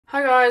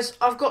Hi guys,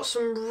 I've got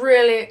some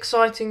really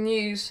exciting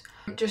news.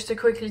 Just to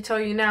quickly tell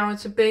you now,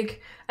 it's a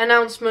big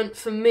announcement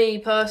for me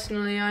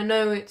personally. I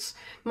know it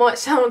might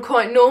sound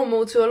quite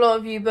normal to a lot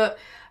of you, but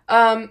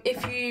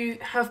if you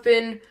have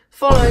been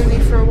following me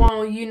for a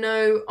while, you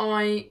know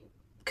I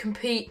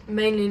compete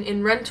mainly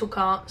in rental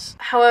karts.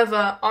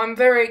 However, I'm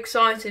very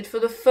excited. For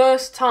the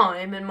first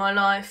time in my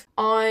life,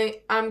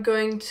 I am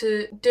going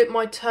to dip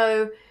my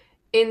toe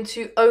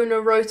into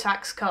owner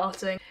Rotax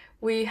karting.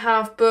 We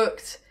have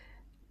booked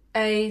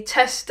a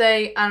test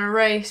day and a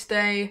race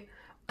day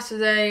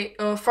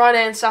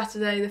Friday and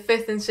Saturday, the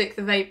 5th and 6th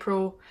of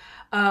April,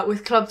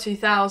 with Club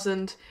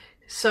 2000.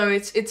 So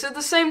it's at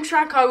the same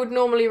track I would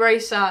normally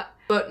race at,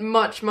 but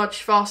much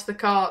faster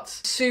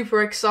karts.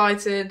 Super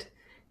excited,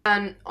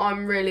 and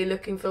I'm really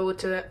looking forward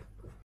to it.